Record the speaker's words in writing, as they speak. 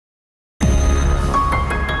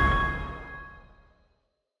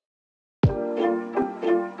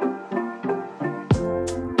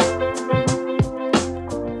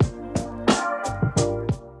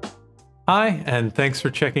Hi, and thanks for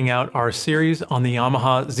checking out our series on the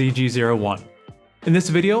Yamaha ZG01. In this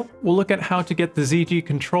video, we'll look at how to get the ZG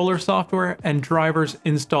Controller software and drivers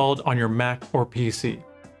installed on your Mac or PC.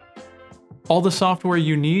 All the software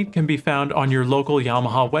you need can be found on your local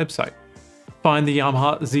Yamaha website. Find the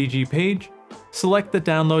Yamaha ZG page, select the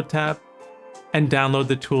Download tab, and download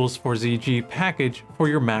the Tools for ZG package for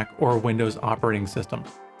your Mac or Windows operating system.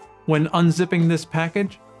 When unzipping this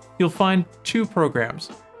package, you'll find two programs,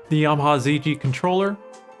 the Yamaha ZG Controller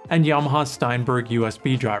and Yamaha Steinberg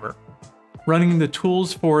USB driver. Running the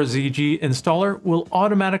Tools for ZG installer will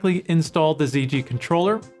automatically install the ZG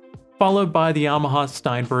Controller, followed by the Yamaha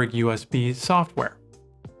Steinberg USB software.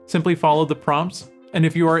 Simply follow the prompts, and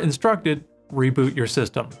if you are instructed, reboot your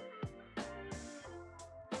system.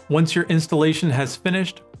 Once your installation has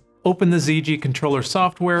finished, open the ZG Controller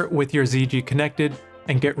software with your ZG connected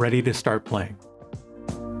and get ready to start playing.